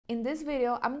In this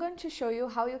video, I'm going to show you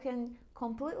how you can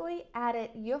completely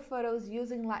edit your photos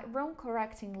using Lightroom,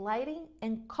 correcting lighting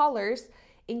and colors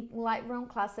in Lightroom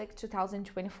Classic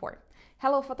 2024.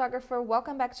 Hello photographer,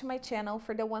 welcome back to my channel.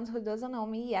 For the ones who doesn't know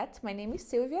me yet, my name is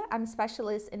Silvia. I'm a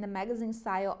specialist in the magazine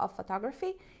style of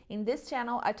photography. In this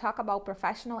channel, I talk about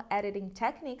professional editing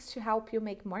techniques to help you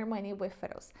make more money with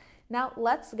photos. Now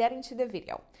let's get into the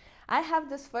video. I have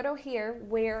this photo here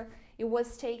where it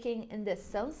was taken in the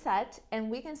sunset,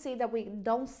 and we can see that we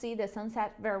don't see the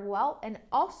sunset very well, and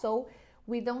also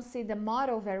we don't see the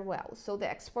model very well, so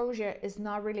the exposure is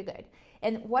not really good.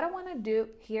 And what I want to do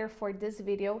here for this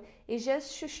video is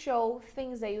just to show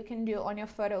things that you can do on your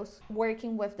photos,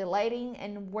 working with the lighting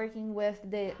and working with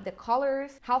the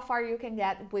colors, how far you can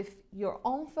get with your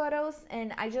own photos,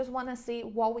 and I just want to see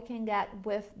what we can get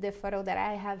with the photo that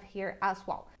I have here as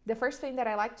well. The first thing that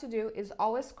I like to do is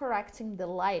always correcting the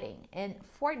lighting, and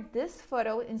for this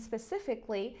photo in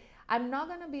specifically, I'm not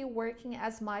going to be working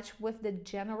as much with the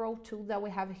general tool that we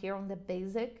have here on the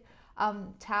basic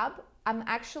tab. I'm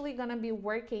actually going to be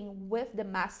working with the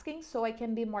masking so I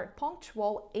can be more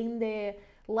punctual in the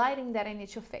lighting that I need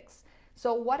to fix.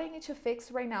 So what I need to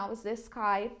fix right now is the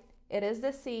sky. It is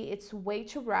the sea. It's way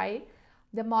too bright.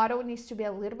 The model needs to be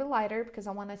a little bit lighter because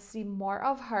I want to see more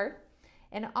of her.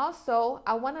 And also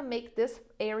I want to make this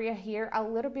area here a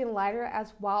little bit lighter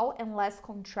as well and less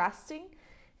contrasting,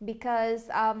 because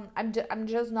I'm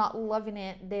just not loving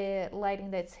it, the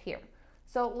lighting that's here.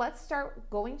 So let's start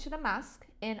going to the mask,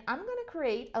 and I'm gonna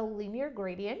create a linear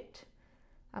gradient.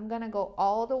 I'm gonna go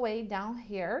all the way down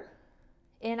here,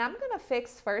 and I'm gonna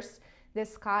fix first the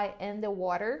sky and the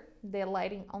water, the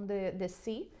lighting on the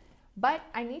sea, but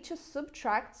I need to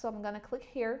subtract, so I'm gonna click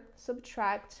here,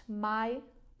 subtract my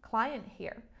client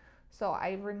here. So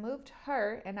I removed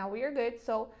her, and now we are good.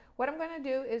 So what I'm gonna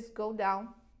do is go down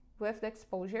with the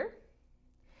exposure,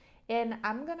 and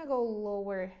I'm gonna go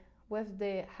lower with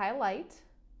the highlight.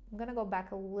 I'm gonna go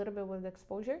back a little bit with the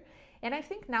exposure, and I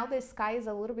think now the sky is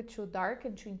a little bit too dark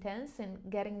and too intense and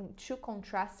getting too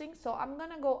contrasting, so I'm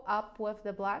gonna go up with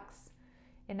the blacks,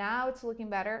 and now it's looking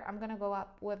better. I'm gonna go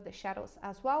up with the shadows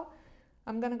as well.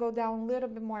 I'm gonna go down a little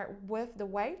bit more with the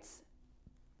whites.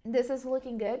 This is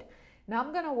looking good. Now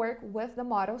I'm gonna work with the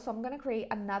model, so I'm gonna create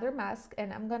another mask,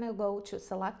 and I'm gonna go to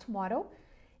select model.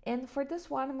 And for this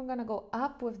one, I'm gonna go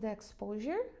up with the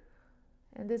exposure,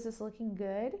 and this is looking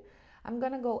good. I'm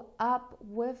gonna go up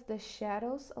with the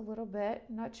shadows a little bit,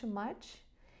 not too much.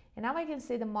 And now I can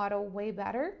see the model way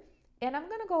better. And I'm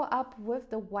gonna go up with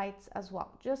the whites as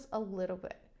well, just a little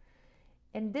bit.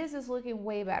 And this is looking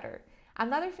way better.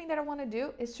 Another thing that I wanna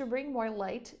do is to bring more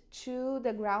light to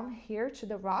the ground here, to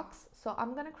the rocks. So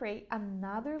I'm gonna create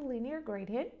another linear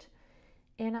gradient,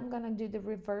 and I'm gonna do the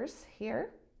reverse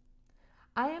here.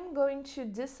 I am going to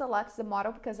deselect the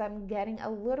model because I'm getting a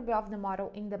little bit of the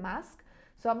model in the mask.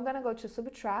 So I'm gonna go to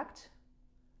subtract,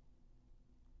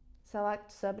 select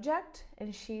subject,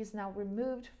 and she's now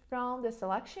removed from the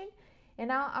selection. And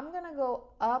now I'm gonna go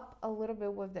up a little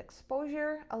bit with the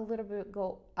exposure, a little bit,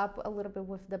 go up a little bit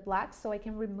with the black, so I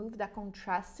can remove that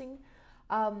contrasting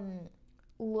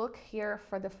look here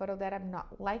for the photo that I'm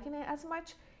not liking it as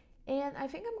much. And I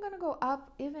think I'm gonna go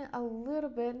up even a little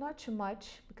bit, not too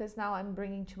much, because now I'm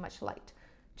bringing too much light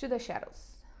to the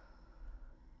shadows.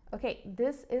 Okay,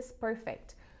 this is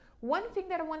perfect. One thing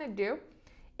that I wanna do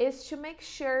is to make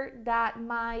sure that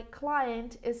my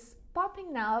client is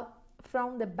popping out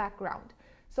from the background.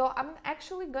 So I'm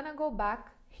actually gonna go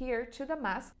back here to the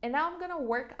mask, and now I'm gonna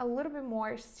work a little bit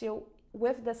more still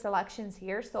with the selections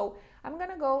here. So I'm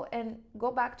gonna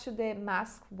go back to the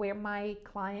mask where my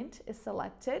client is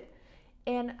selected.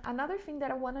 And another thing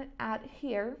that I want to add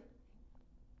here,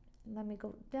 let me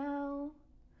go down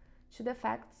to the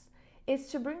effects, is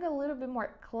to bring a little bit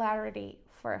more clarity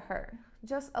for her,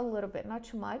 just a little bit, not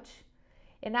too much.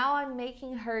 And now I'm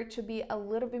making her to be a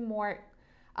little bit more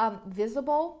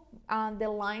visible. The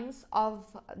lines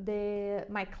of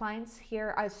my clients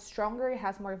here are stronger, it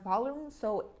has more volume,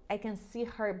 so I can see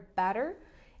her better,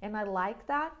 and I like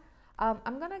that.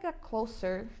 I'm gonna get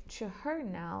closer to her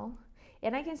now,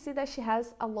 and I can see that she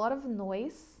has a lot of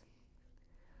noise.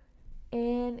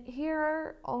 And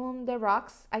here on the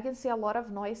rocks, I can see a lot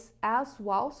of noise as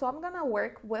well, so I'm gonna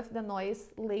work with the noise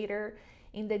later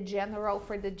in the general,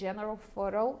 for the general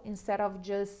photo, instead of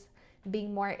just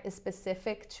being more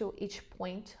specific to each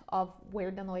point of where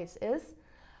the noise is.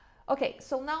 Okay,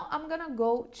 so now I'm gonna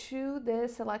go to the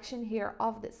selection here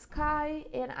of the sky,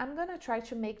 and I'm gonna try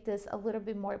to make this a little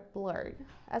bit more blurred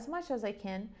as much as I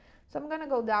can. So I'm gonna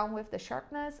go down with the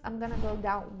sharpness, I'm gonna go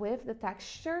down with the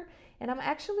texture, and I'm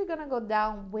actually gonna go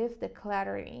down with the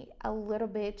clarity a little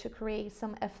bit to create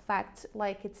some effect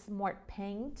like it's more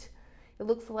paint. It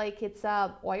looks like it's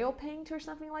oil paint or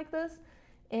something like this.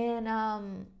 And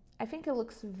I think it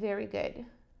looks very good.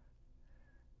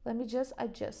 Let me just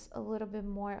adjust a little bit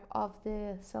more of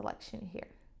the selection here.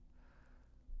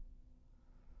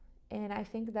 And I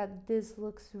think that this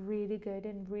looks really good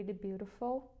and really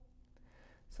beautiful.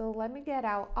 So let me get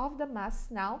out of the mask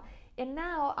now. And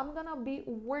now I'm gonna be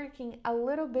working a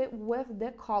little bit with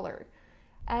the color.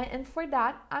 And for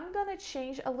that, I'm gonna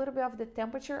change a little bit of the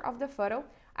temperature of the photo.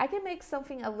 I can make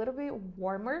something a little bit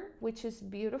warmer, which is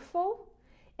beautiful.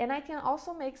 And I can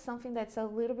also make something that's a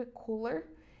little bit cooler,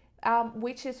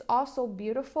 which is also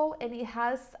beautiful. And it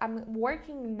has, I'm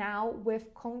working now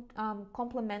with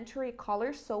complementary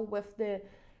colors, so with the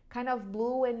kind of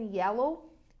blue and yellow,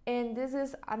 and this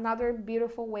is another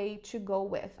beautiful way to go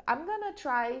with. I'm gonna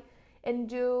try and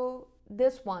do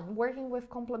this one, working with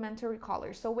complementary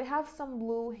colors. So we have some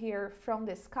blue here from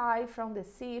the sky, from the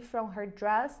sea, from her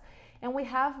dress, and we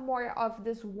have more of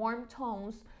these warm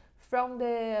tones from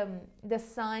the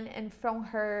sun and from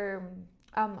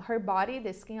her body,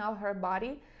 the skin of her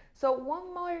body. So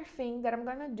one more thing that I'm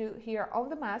gonna do here on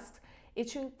the mask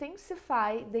is to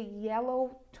intensify the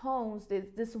yellow tones,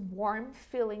 this warm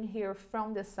feeling here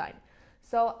from the sun.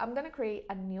 So I'm gonna create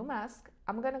a new mask.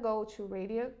 I'm gonna go to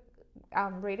radial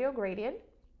gradient.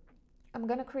 I'm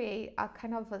gonna create a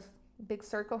kind of a big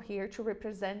circle here to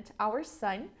represent our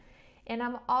sun. And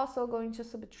I'm also going to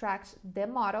subtract the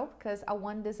model because I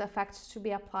want this effect to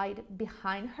be applied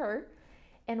behind her.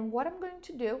 And what I'm going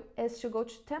to do is to go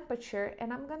to temperature,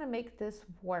 and I'm gonna make this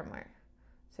warmer.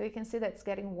 So you can see that it's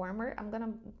getting warmer. I'm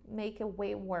gonna make it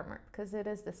way warmer because it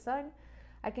is the sun.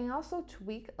 I can also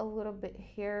tweak a little bit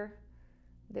here,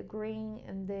 the green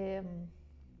and the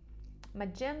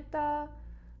magenta,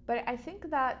 but I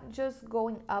think that just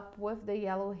going up with the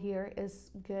yellow here is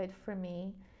good for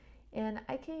me. And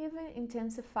I can even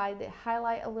intensify the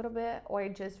highlight a little bit or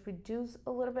just reduce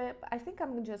a little bit. I think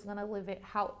I'm just gonna leave it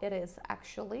how it is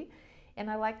actually. And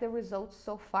I like the results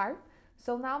so far.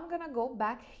 So now I'm gonna go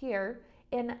back here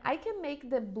and I can make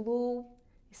the blue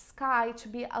sky to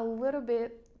be a little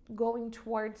bit going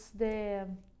towards the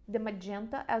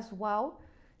magenta as well,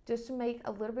 just to make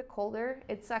a little bit colder.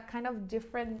 It's a kind of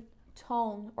different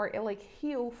tone or like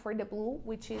hue for the blue,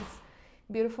 which is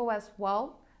beautiful as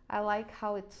well. I like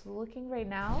how it's looking right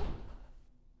now.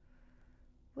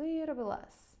 Little bit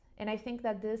less. And I think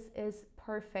that this is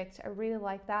perfect. I really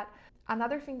like that.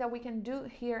 Another thing that we can do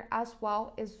here as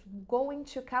well is going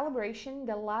to calibration,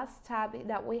 the last tab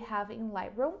that we have in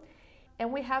Lightroom.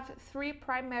 And we have three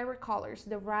primary colors,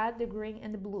 the red, the green,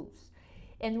 and the blues.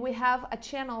 And we have a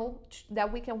channel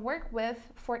that we can work with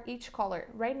for each color.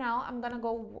 Right now, I'm gonna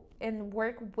go and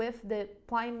work with the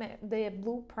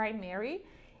blue primary.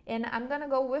 And I'm gonna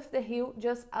go with the hue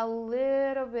just a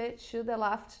little bit to the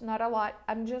left, not a lot.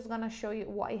 I'm just gonna show you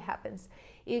what happens.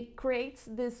 It creates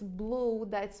this blue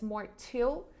that's more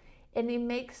teal, and it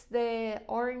makes the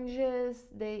oranges,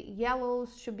 the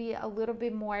yellows to be a little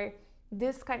bit more,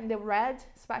 this kind, the red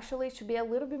especially, to be a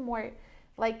little bit more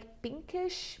like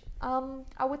pinkish,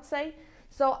 I would say.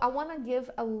 So I want to give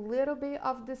a little bit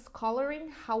of this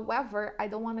coloring. However, I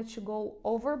don't want it to go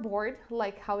overboard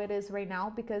like how it is right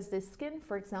now, because the skin,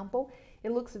 for example,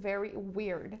 it looks very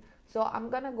weird. So I'm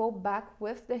going to go back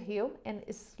with the hue and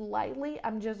slightly,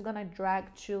 I'm just going to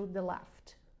drag to the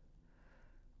left.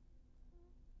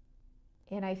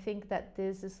 And I think that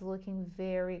this is looking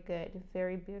very good,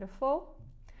 very beautiful.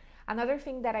 Another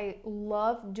thing that I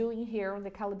love doing here on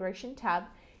the calibration tab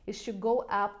is to go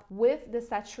up with the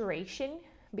saturation,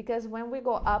 because when we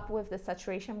go up with the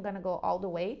saturation, I'm gonna go all the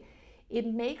way, it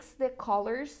makes the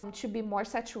colors to be more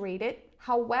saturated.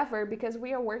 However, because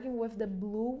we are working with the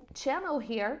blue channel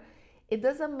here, it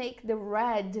doesn't make the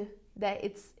red that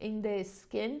it's in the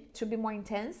skin to be more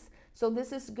intense. So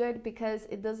this is good because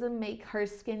it doesn't make her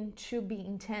skin to be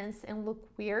intense and look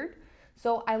weird.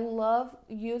 So I love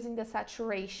using the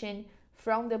saturation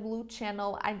from the blue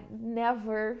channel. I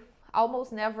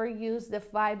almost never use the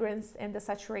vibrance and the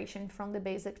saturation from the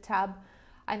basic tab.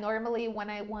 I normally, when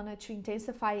I wanted to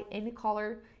intensify any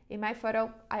color in my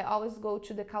photo, I always go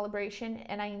to the calibration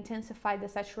and I intensify the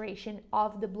saturation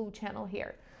of the blue channel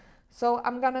here. So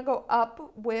I'm gonna go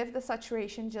up with the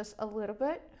saturation just a little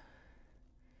bit.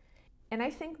 And I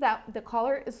think that the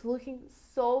color is looking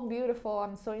so beautiful.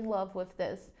 I'm so in love with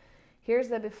this. Here's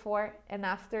the before and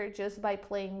after just by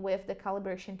playing with the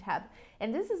calibration tab.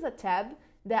 And this is a tab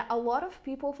that a lot of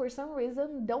people for some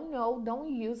reason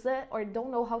don't use it or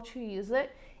don't know how to use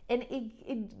it. and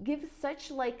it gives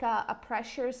such like a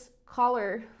precious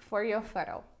color for your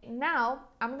photo. Now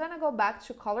I'm gonna go back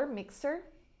to color grading,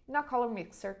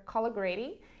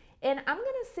 and I'm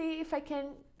gonna see if I can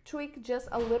tweak just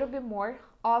a little bit more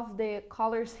of the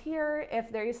colors here,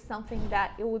 if there is something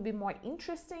that it would be more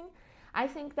interesting. I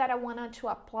think that I wanted to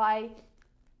apply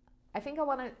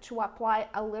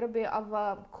a little bit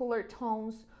of cooler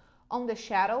tones on the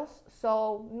shadows,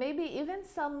 so maybe even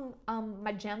some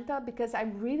magenta, because I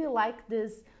really like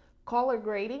this color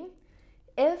grading.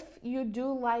 If you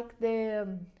do like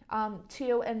the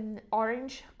teal and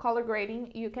orange color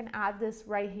grading, you can add this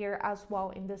right here as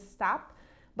well in this step.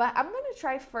 But I'm gonna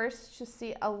try first to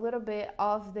see a little bit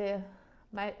of the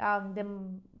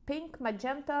pink,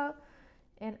 magenta,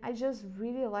 and I just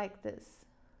really like this.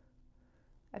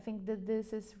 I think that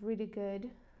this is really good,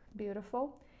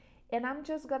 beautiful. And I'm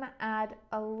just gonna add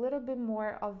a little bit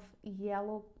more of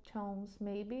yellow tones,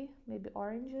 maybe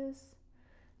oranges.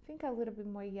 I think a little bit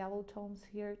more yellow tones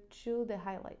here to the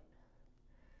highlight.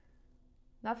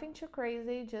 Nothing too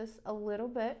crazy, just a little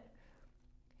bit.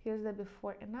 Here's the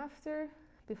before and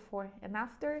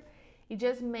after. It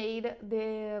just made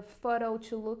the photo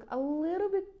to look a little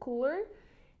bit cooler,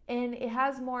 and it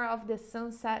has more of the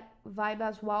sunset vibe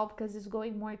as well, because it's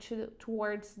going more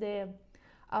towards the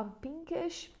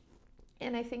pinkish,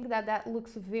 and I think that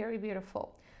looks very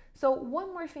beautiful. So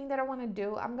one more thing that I want to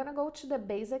do, I'm gonna go to the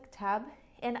basic tab,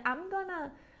 and I'm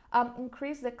gonna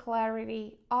increase the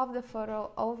clarity of the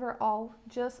photo overall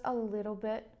just a little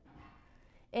bit.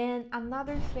 And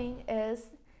another thing is,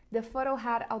 the photo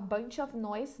had a bunch of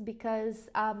noise because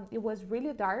it was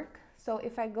really dark. So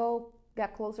if I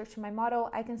get closer to my model,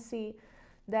 I can see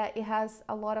that it has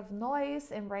a lot of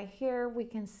noise, and right here we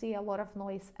can see a lot of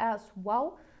noise as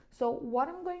well. So what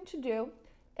I'm going to do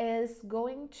is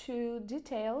going to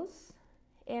details,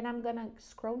 and I'm gonna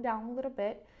scroll down a little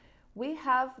bit. We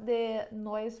have the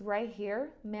noise right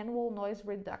here, manual noise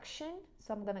reduction.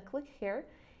 So I'm gonna click here,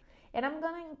 and I'm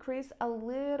gonna increase a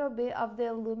little bit of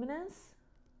the luminance,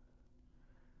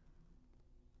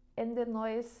 and the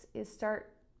noise is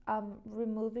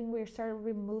we start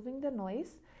removing the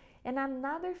noise. And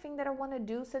another thing that I want to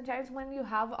do, sometimes when you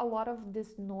have a lot of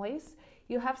this noise,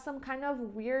 you have some kind of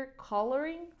weird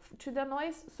coloring to the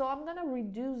noise. So I'm gonna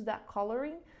reduce that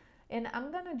coloring, and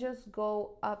I'm gonna just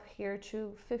go up here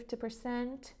to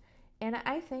 50%, and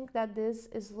I think that this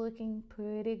is looking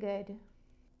pretty good.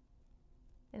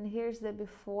 And here's the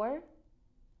before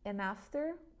and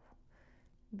after.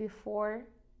 Before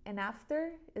and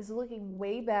after is looking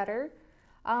way better.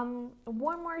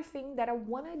 One more thing that I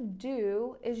want to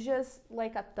do is just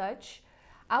like a touch.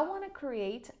 I want to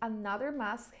create another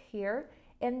mask here,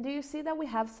 and do you see that we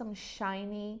have some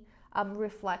shiny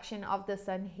reflection of the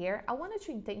sun here? I wanted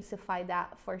to intensify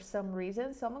that for some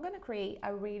reason, so I'm going to create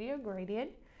a radial gradient,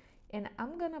 and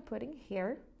I'm going to put in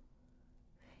here.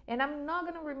 And I'm not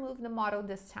going to remove the model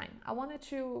this time. I wanted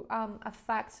to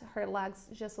affect her legs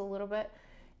just a little bit,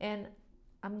 and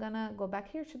I'm gonna go back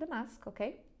here to the mask,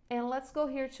 okay? And let's go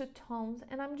here to tones,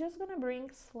 and I'm just gonna bring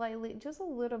slightly, just a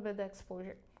little bit the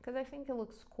exposure, because I think it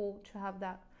looks cool to have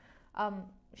that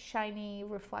shiny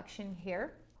reflection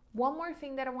here. One more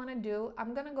thing that I wanna do,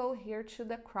 I'm gonna go here to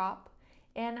the crop,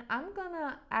 and I'm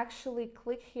gonna actually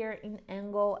click here in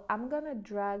angle. I'm gonna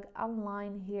drag a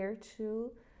line here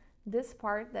to this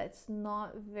part that's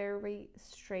not very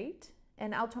straight,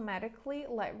 and automatically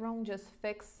Lightroom just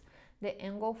fixed the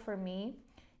angle for me.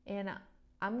 And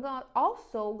I'm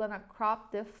also gonna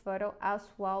crop the photo as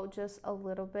well, just a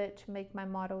little bit, to make my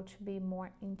model to be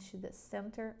more into the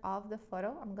center of the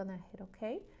photo. I'm gonna hit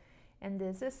OK, and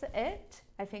this is it.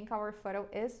 I think our photo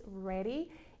is ready.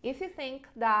 If you think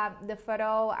that the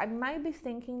photo, I might be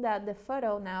thinking that the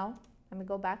photo now, let me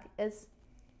go back,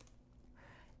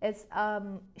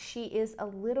 she is a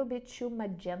little bit too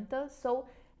magenta. So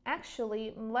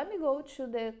actually, let me go to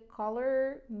the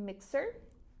color mixer,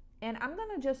 and I'm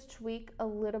gonna just tweak a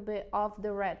little bit of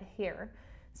the red here.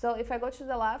 So if I go to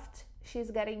the left,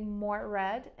 she's getting more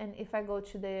red, and if I go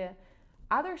to the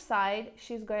other side,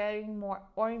 she's getting more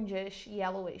orangish,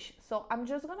 yellowish. So I'm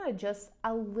just gonna adjust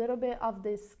a little bit of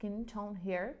the skin tone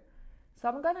here. So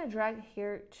I'm gonna drag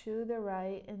here to the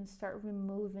right and start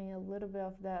removing a little bit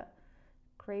of that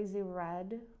crazy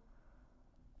red.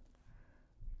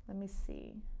 Let me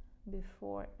see,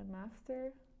 before and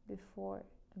after, before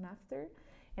and after.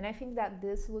 And I think that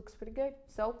this looks pretty good.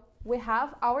 So we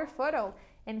have our photo,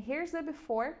 and here's the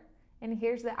before, and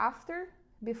here's the after,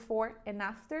 before and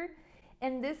after.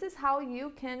 And this is how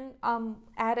you can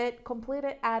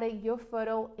completely edit your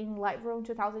photo in Lightroom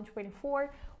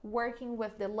 2024, working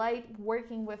with the light,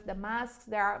 working with the masks.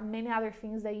 There are many other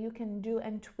things that you can do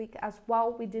and tweak as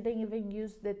well. We didn't even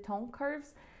use the tone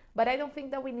curves, but I don't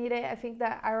think that we need it. I think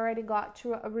that I already got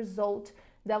to a result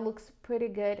that looks pretty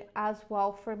good as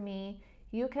well for me.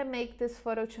 You can make this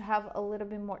photo to have a little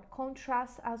bit more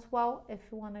contrast as well if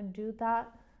you want to do that.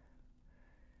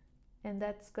 And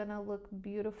that's gonna look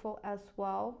beautiful as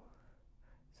well.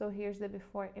 So here's the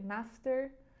before and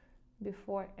after,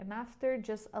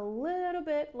 just a little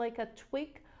bit like a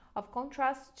tweak of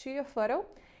contrast to your photo.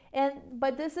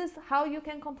 But this is how you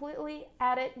can completely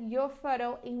edit your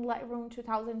photo in Lightroom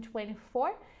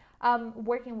 2024.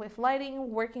 Working with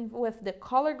lighting, working with the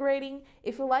color grading.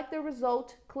 If you like the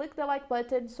result, click the like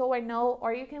button so I know,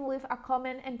 or you can leave a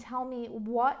comment and tell me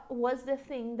what was the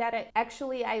thing that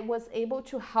I was able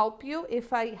to help you,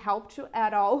 if I helped you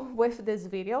at all with this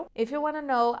video. If you want to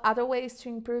know other ways to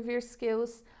improve your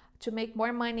skills, to make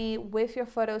more money with your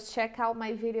photos, check out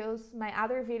my videos, my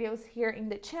other videos here in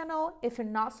the channel. If you're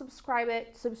not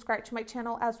subscribed, subscribe to my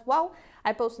channel as well.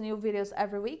 I post new videos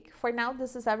every week. For now,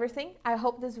 this is everything. I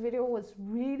hope this video was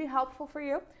really helpful for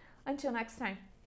you. Until next time.